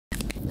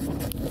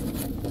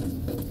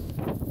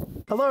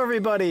Hello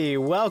everybody,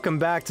 welcome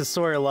back to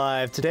Sawyer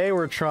Live. Today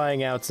we're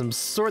trying out some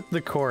Sort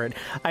the Court.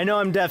 I know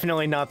I'm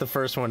definitely not the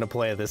first one to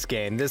play this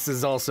game. This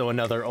is also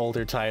another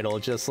older title,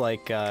 just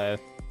like There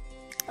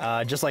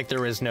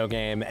Is No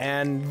Game.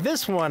 And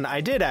this one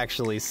I did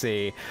actually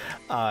see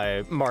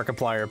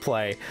Markiplier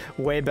play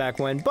way back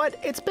when, but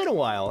it's been a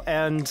while,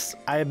 and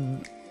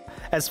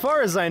as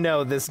far as I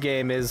know, this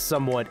game is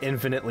somewhat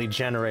infinitely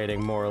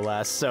generating, more or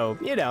less, so,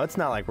 you know, it's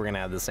not like we're gonna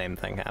have the same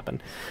thing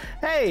happen.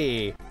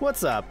 Hey,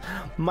 what's up?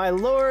 My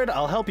lord,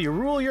 I'll help you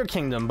rule your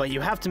kingdom, but you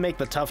have to make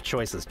the tough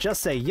choices.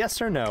 Just say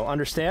yes or no,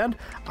 understand?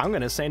 I'm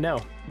gonna say no.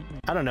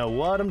 I don't know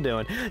what I'm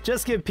doing.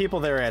 Just give people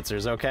their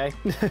answers, okay?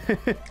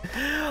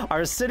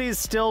 Our city's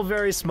still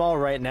very small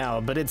right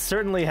now, but it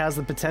certainly has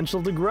the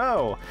potential to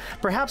grow.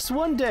 Perhaps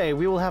one day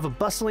we will have a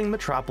bustling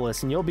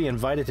metropolis and you'll be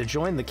invited to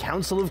join the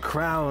Council of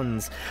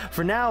Crowns.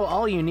 For now,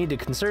 all you need to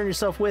concern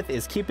yourself with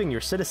is keeping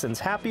your citizens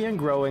happy and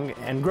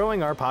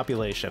growing our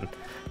population.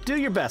 Do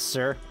your best,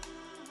 sir.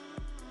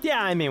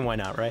 Yeah, I mean, why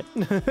not, right?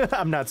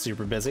 I'm not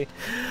super busy.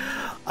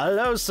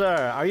 Hello,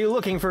 sir. Are you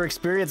looking for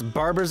experienced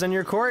barbers in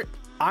your court?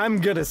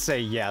 I'm gonna say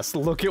yes.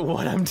 Look at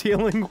what I'm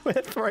dealing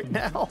with right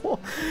now.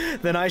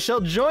 Then I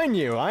shall join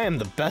you. I am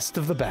the best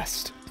of the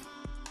best.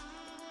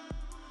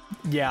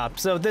 Yeah,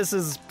 so this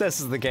is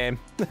the game.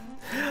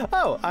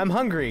 Oh, I'm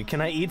hungry.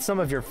 Can I eat some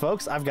of your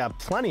folks? I've got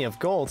plenty of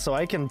gold, so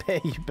I can pay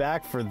you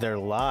back for their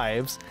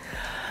lives.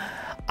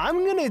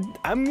 I'm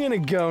gonna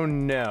go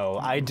no.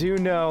 I do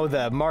know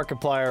that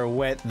Markiplier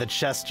went the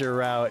Chester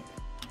route.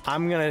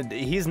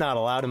 He's not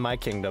allowed in my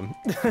kingdom.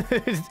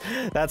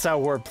 That's how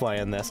we're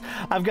playing this.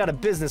 I've got a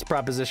business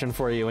proposition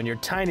for you in your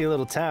tiny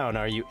little town.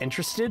 Are you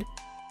interested?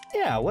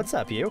 Yeah, what's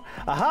up, you?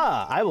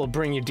 Aha, I will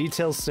bring you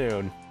details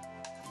soon.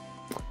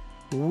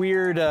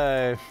 Weird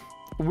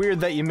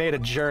that you made a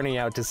journey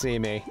out to see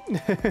me,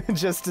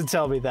 just to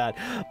tell me that.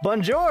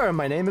 Bonjour,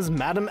 my name is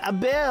Madame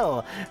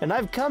Abel, and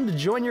I've come to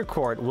join your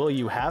court. Will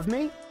you have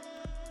me?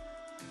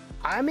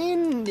 I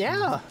mean,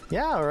 yeah,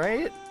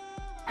 right?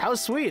 How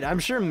sweet. I'm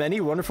sure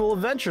many wonderful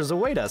adventures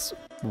await us.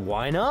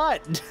 Why not?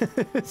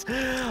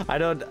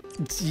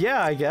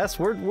 I guess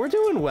we're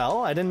doing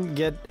well. I didn't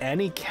get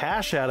any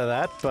cash out of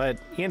that, but,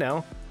 you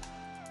know,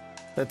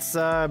 that's,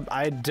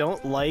 I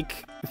don't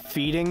like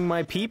feeding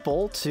my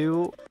people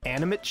to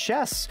animate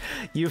chests.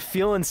 You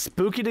feeling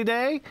spooky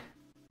today?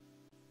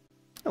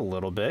 A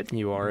little bit.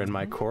 You are in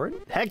my court.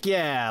 Heck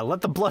yeah,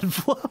 let the blood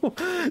flow.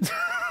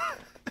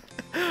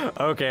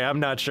 Okay, I'm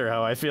not sure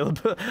how I feel,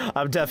 but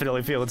I'm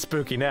definitely feeling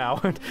spooky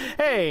now.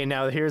 Hey,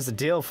 now here's the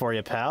deal for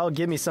you, pal.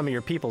 Give me some of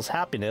your people's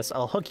happiness.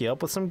 I'll hook you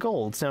up with some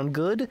gold. Sound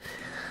good?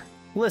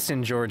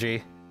 Listen,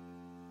 Georgie.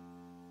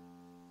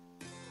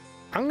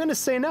 I'm gonna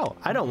say no.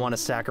 I don't want to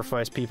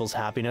sacrifice people's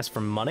happiness for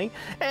money.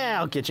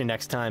 I'll get you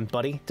next time,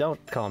 buddy. Don't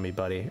call me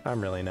buddy.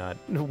 I'm really not.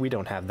 We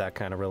don't have that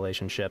kind of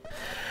relationship.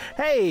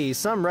 Hey,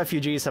 some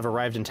refugees have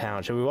arrived in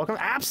town. Should we welcome?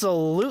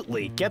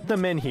 Absolutely. Get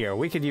them in here.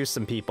 We could use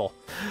some people.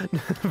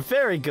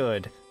 Very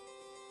good.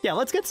 Yeah,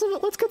 let's get some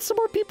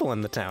more people in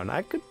the town.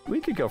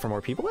 We could go for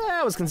more people.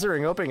 I was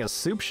considering opening a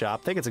soup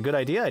shop. Think it's a good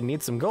idea. I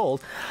need some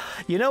gold.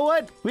 You know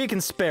what? We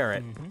can spare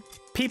it.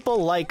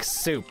 People like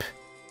soup.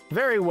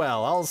 Very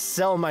well, I'll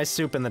sell my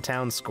soup in the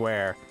town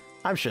square.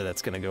 I'm sure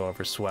that's gonna go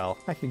over swell.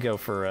 I could go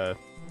for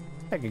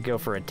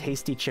a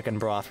tasty chicken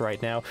broth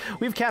right now.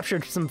 We've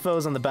captured some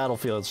foes on the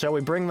battlefield. Shall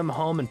we bring them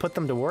home and put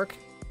them to work?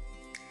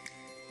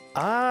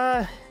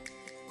 I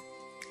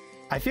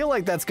feel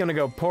like that's gonna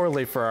go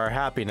poorly for our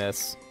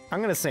happiness. I'm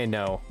gonna say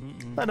no.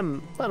 Let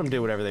them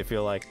do whatever they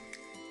feel like.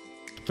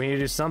 We need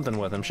to do something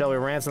with them. Shall we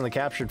ransom the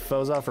captured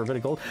foes off for a bit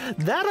of gold?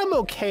 That I'm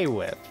okay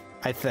with,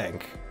 I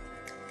think.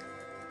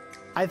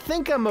 I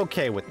think I'm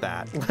okay with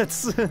that.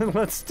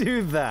 Let's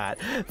do that.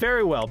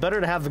 Very well.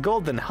 Better to have the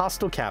gold than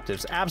hostile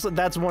captives. Absolutely,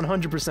 that's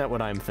 100% what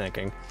I'm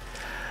thinking.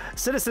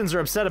 Citizens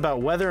are upset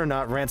about whether or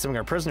not ransoming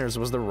our prisoners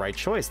was the right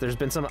choice. There's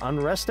been some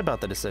unrest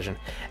about the decision.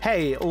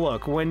 Hey,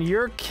 look, when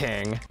you're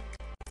king,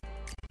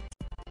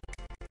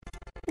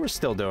 we're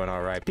still doing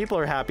all right. People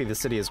are happy the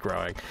city is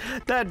growing.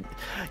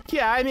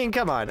 Yeah, I mean,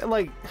 come on,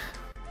 like,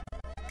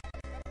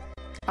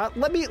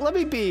 let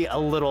me be a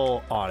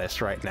little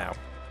honest right now.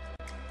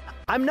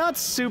 I'm not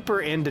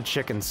super into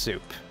chicken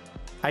soup.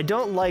 I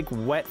don't like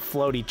wet,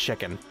 floaty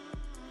chicken.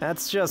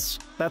 That's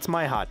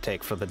my hot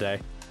take for the day.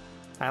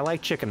 I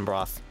like chicken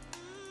broth.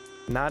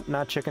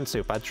 Not chicken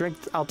soup.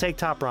 I'll take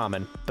top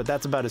ramen, but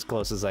that's about as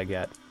close as I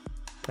get.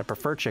 I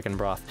prefer chicken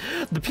broth.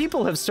 The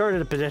people have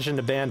started a petition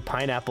to ban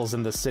pineapples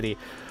in the city.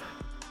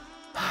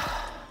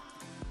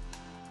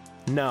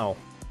 No.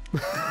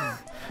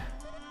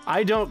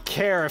 I don't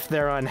care if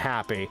they're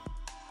unhappy.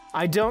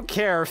 I don't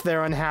care if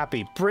they're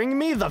unhappy. Bring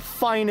me the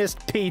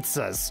finest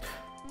pizzas.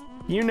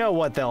 You know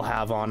what they'll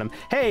have on them.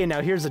 Hey, now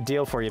here's a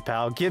deal for you,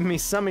 pal. Give me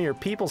some of your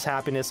people's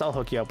happiness. I'll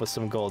hook you up with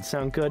some gold.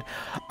 Sound good?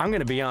 I'm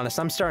gonna be honest.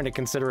 I'm starting to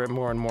consider it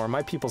more and more.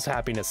 My people's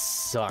happiness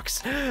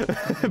sucks.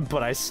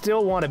 But I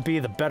still want to be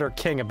the better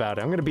king about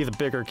it. I'm gonna be the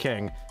bigger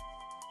king.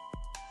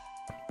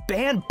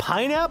 banned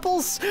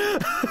pineapples?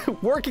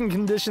 Working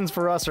conditions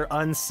for us are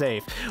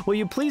unsafe. Will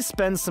you please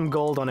spend some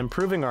gold on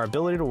improving our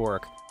ability to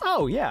work?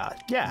 Oh, yeah,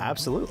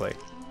 absolutely.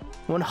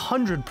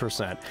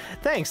 100%.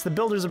 Thanks, the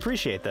builders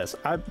appreciate this.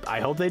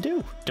 I hope they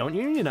do. Don't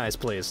unionize,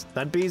 please.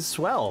 That'd be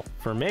swell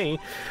for me.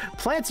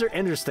 Plants are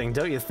interesting,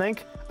 don't you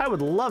think? I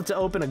would love to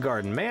open a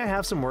garden. May I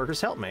have some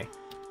workers help me?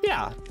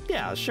 Yeah,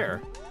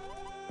 sure.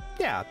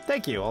 Yeah,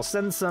 thank you. I'll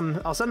send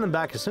them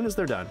back as soon as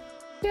they're done.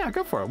 Yeah,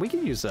 go for it. We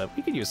could use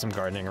some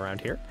gardening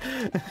around here.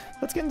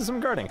 Let's get into some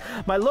gardening.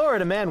 My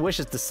lord, a man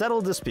wishes to settle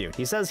a dispute.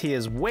 He says he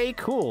is way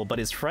cool, but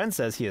his friend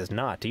says he is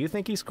not. Do you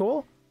think he's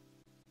cool?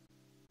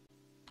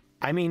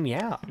 I mean,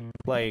 yeah.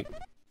 Like,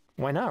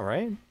 why not,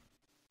 right?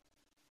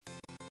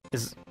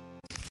 Is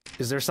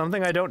there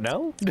something I don't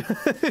know?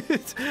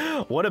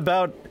 What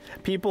about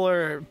people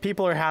are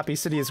happy,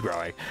 city is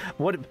growing?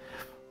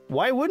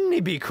 Why wouldn't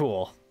he be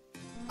cool?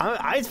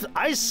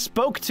 I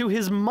spoke to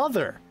his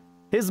mother.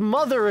 His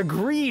mother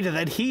agreed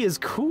that he is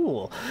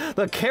cool.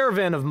 The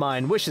caravan of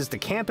mine wishes to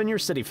camp in your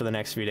city for the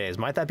next few days.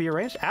 Might that be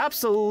arranged?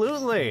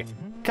 Absolutely.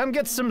 Come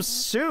get some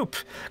soup.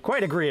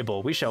 Quite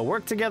agreeable. We shall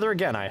work together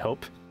again, I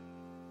hope.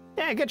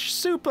 Yeah, get your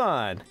soup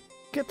on.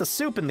 Get the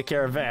soup in the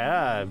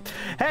caravan.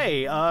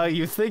 Hey,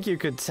 you think you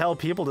could tell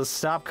people to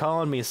stop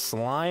calling me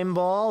slime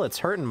ball? It's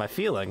hurting my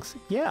feelings.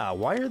 Yeah,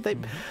 why are they...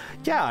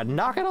 Yeah,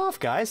 knock it off,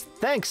 guys.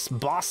 Thanks,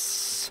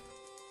 boss.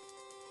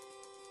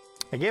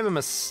 I gave him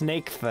a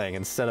snake thing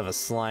instead of a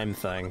slime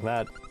thing.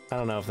 I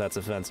don't know if that's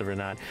offensive or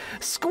not.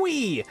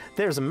 Squee!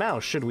 There's a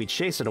mouse. Should we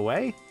chase it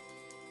away?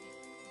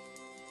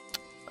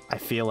 I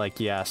feel like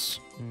yes.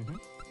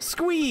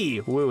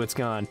 Squee! Woo, it's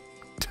gone.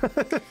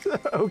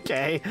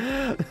 Okay.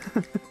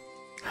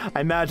 I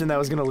imagine that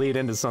was going to lead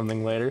into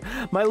something later.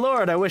 My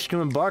lord, I wish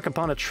to embark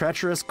upon a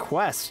treacherous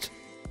quest.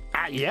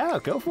 Yeah,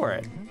 go for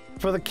it.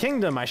 For the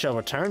kingdom I shall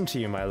return to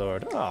you, my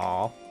lord.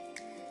 Aw.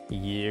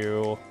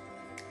 You.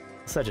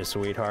 Such a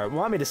sweetheart.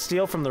 Want me to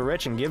steal from the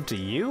rich and give to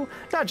you?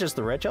 Not just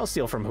the rich, I'll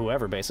steal from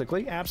whoever,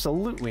 basically.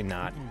 Absolutely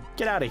not.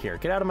 Get out of here.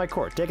 Get out of my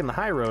court. Taking the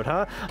high road,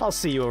 huh? I'll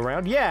see you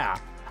around. Yeah!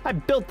 I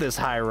built this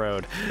high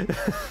road.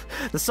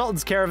 The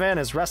Sultan's caravan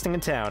is resting in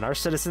town. Our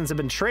citizens have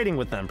been trading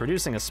with them,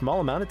 producing a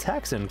small amount of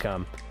tax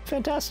income.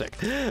 Fantastic.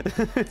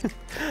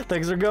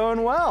 Things are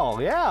going well.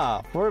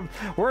 Yeah,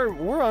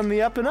 we're on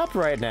the up and up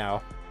right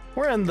now.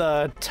 We're in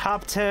the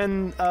top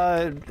 10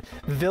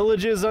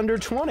 villages under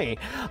 20.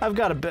 I've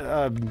got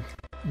a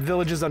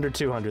villages under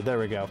 200. There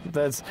we go.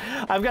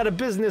 I've got a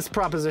business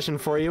proposition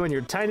for you in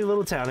your tiny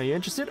little town. Are you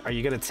interested? Are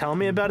you gonna tell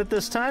me about it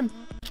this time?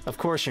 Of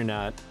course you're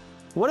not.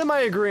 What am I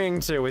agreeing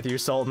to with you,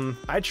 Sultan?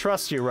 I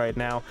trust you right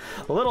now.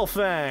 Little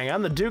Fang,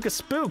 I'm the Duke of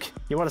Spook.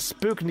 You want a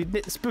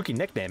spooky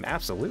nickname?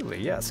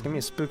 Absolutely, yes. Give me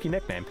a spooky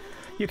nickname.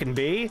 You can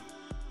be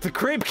the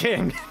Creep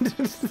King.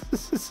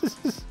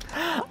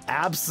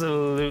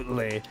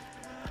 Absolutely.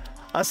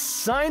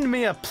 Assign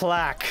me a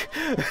plaque.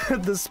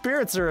 The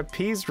spirits are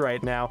appeased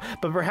right now,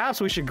 but perhaps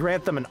we should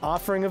grant them an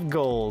offering of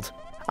gold.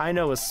 I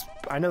know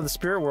the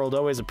spirit world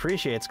always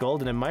appreciates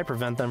gold, and it might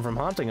prevent them from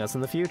haunting us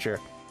in the future.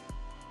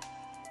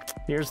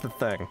 Here's the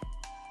thing.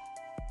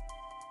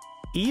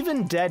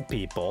 Even dead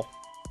people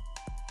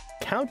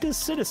count as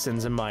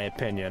citizens, in my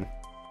opinion.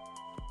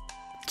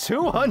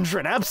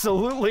 200?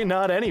 Absolutely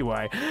not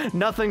anyway.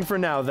 Nothing for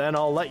now, then.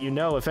 I'll let you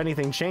know if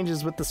anything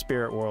changes with the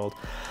spirit world.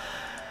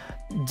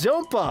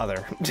 Don't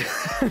bother.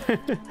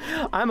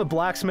 I'm a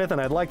blacksmith and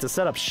I'd like to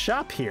set up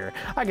shop here.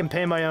 I can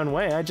pay my own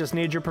way. I just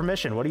need your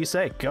permission. What do you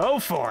say? Go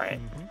for it.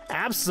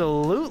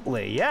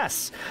 Absolutely,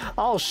 yes.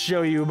 I'll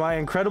show you my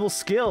incredible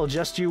skill.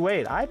 Just you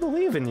wait. I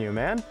believe in you,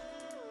 man.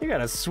 You got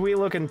a sweet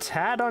looking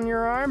tat on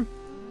your arm?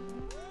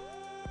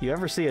 You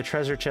ever see a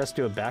treasure chest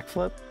do a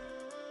backflip?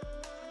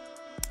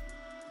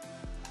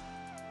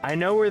 I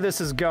know where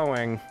this is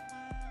going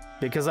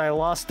because I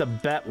lost a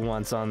bet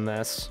once on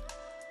this.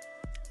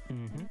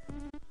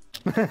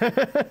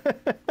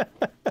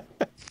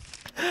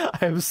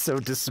 I'm so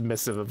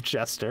dismissive of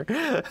Chester.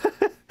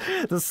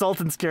 The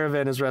Sultan's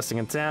caravan is resting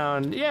in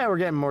town. Yeah, we're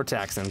getting more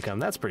tax income.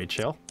 That's pretty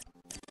chill.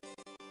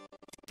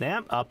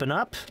 Damn, up and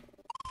up.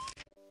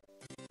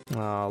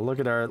 Oh, look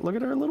at our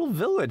little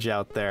village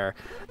out there.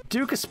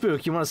 Duke of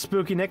Spook, you want a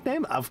spooky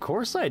nickname? Of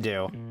course I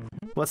do.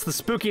 What's the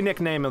spooky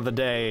nickname of the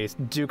day?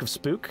 Duke of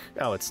Spook?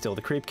 Oh, it's still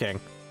the Creep King.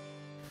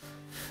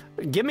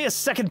 Give me a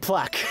second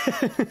plaque.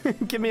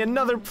 Give me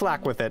another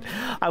plaque with it.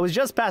 I was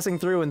just passing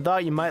through and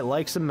thought you might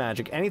like some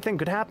magic. Anything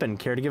could happen.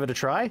 Care to give it a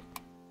try?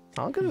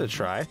 I'll give it a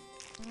try.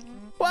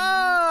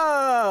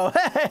 Whoa!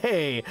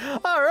 Hey!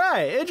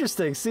 Alright,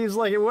 interesting. Seems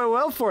like it went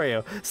well for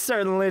you.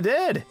 Certainly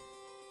did.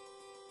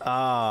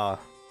 Ah,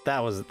 that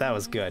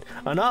was good.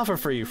 An offer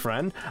for you,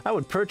 friend. I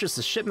would purchase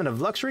a shipment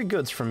of luxury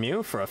goods from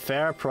you for a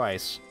fair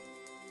price.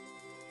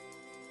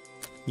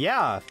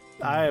 Yeah,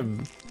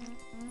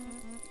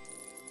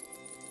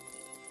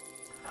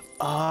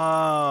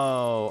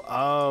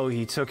 Oh,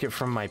 he took it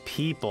from my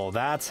people.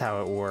 That's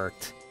how it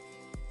worked.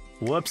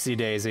 Whoopsie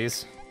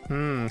daisies.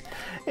 Hey,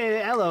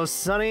 hello,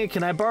 Sonny.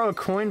 Can I borrow a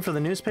coin for the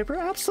newspaper?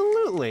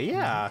 Absolutely,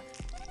 yeah.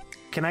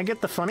 Can I get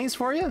the funnies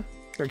for you?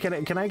 Or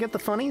can I get the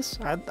funnies?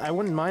 I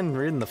wouldn't mind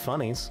reading the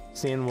funnies,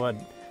 seeing what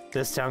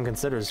this town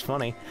considers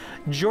funny.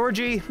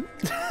 Georgie,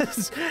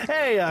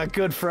 hey,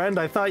 good friend,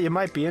 I thought you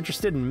might be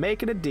interested in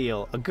making a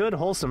deal. A good,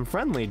 wholesome,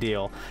 friendly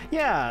deal.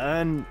 Yeah,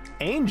 an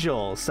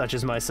angel such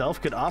as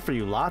myself could offer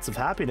you lots of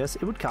happiness.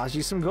 It would cost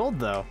you some gold,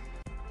 though.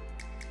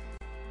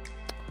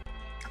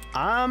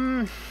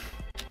 A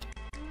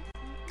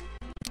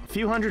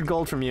few hundred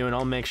gold from you and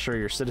I'll make sure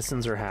your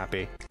citizens are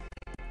happy.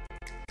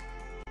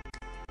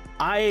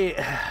 I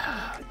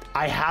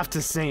have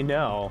to say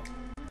no.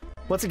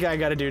 What's a guy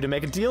gotta do to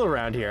make a deal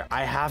around here?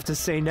 I have to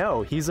say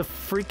no. He's a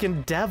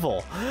freaking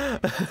devil.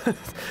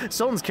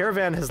 Sultan's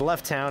caravan has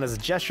left town. As a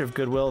gesture of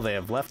goodwill, they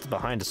have left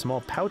behind a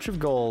small pouch of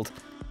gold.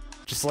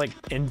 Just like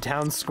in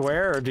town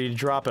square, or did you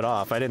drop it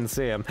off? I didn't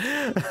see him.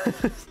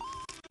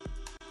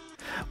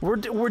 We're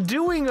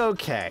doing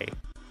okay.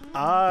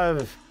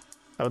 I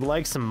would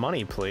like some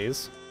money,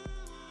 please.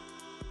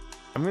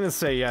 I'm gonna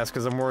say yes,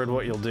 because I'm worried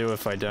what you'll do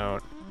if I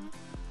don't.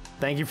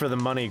 Thank you for the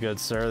money, good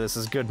sir. This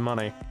is good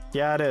money.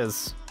 Yeah, it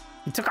is.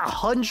 You took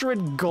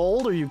 100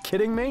 gold? Are you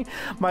kidding me?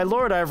 My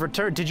lord, I have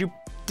returned. Did you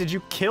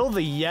kill the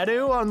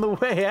Yedu on the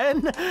way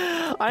in?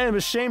 I am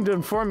ashamed to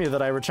inform you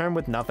that I returned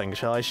with nothing.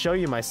 Shall I show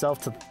you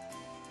myself to...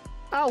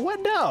 Oh,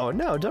 what?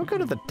 No, don't go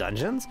to the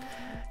dungeons.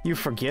 You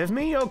forgive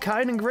me? Oh,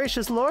 kind and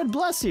gracious lord,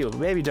 bless you.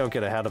 Maybe don't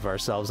get ahead of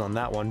ourselves on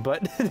that one,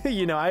 but,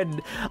 you know,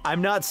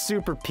 I'm not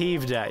super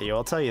peeved at you,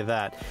 I'll tell you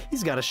that.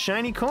 He's got a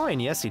shiny coin.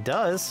 Yes, he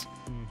does.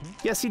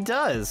 Yes, he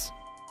does.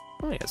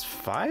 Oh, he has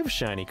 5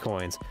 shiny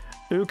coins.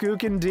 Ook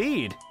ook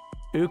indeed.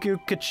 Ook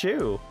ook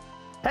kachoo.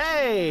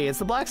 Hey, it's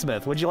the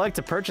blacksmith. Would you like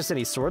to purchase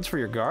any swords for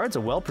your guards?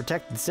 A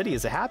well-protected city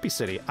is a happy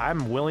city.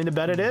 I'm willing to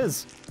bet it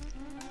is.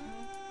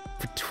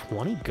 For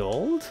 20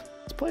 gold?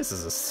 This place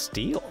is a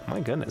steal.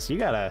 My goodness, you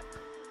gotta...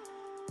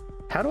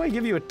 How do I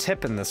give you a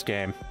tip in this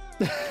game?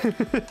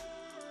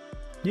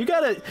 You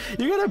gotta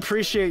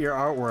appreciate your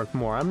artwork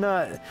more. I'm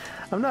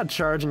not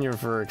charging you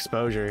for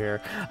exposure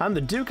here. I'm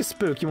the Duke of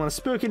Spook. You want a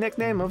spooky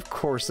nickname? Of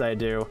course I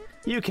do.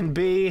 You can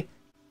be...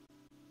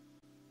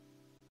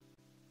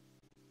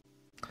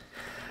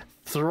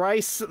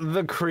 Thrice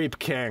the Creep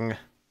King.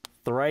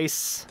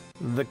 Thrice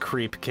the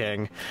Creep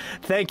King.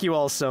 Thank you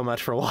all so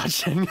much for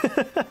watching.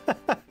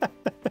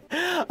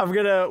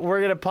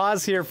 We're gonna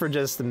pause here for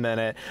just a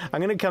minute. I'm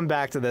gonna come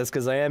back to this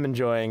because I am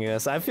enjoying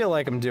this. I feel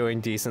like I'm doing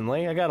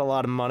decently. I got a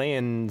lot of money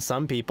and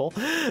some people.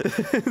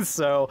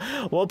 So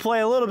we'll play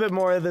a little bit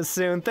more of this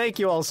soon. Thank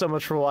you all so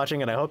much for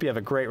watching, and I hope you have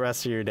a great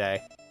rest of your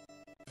day.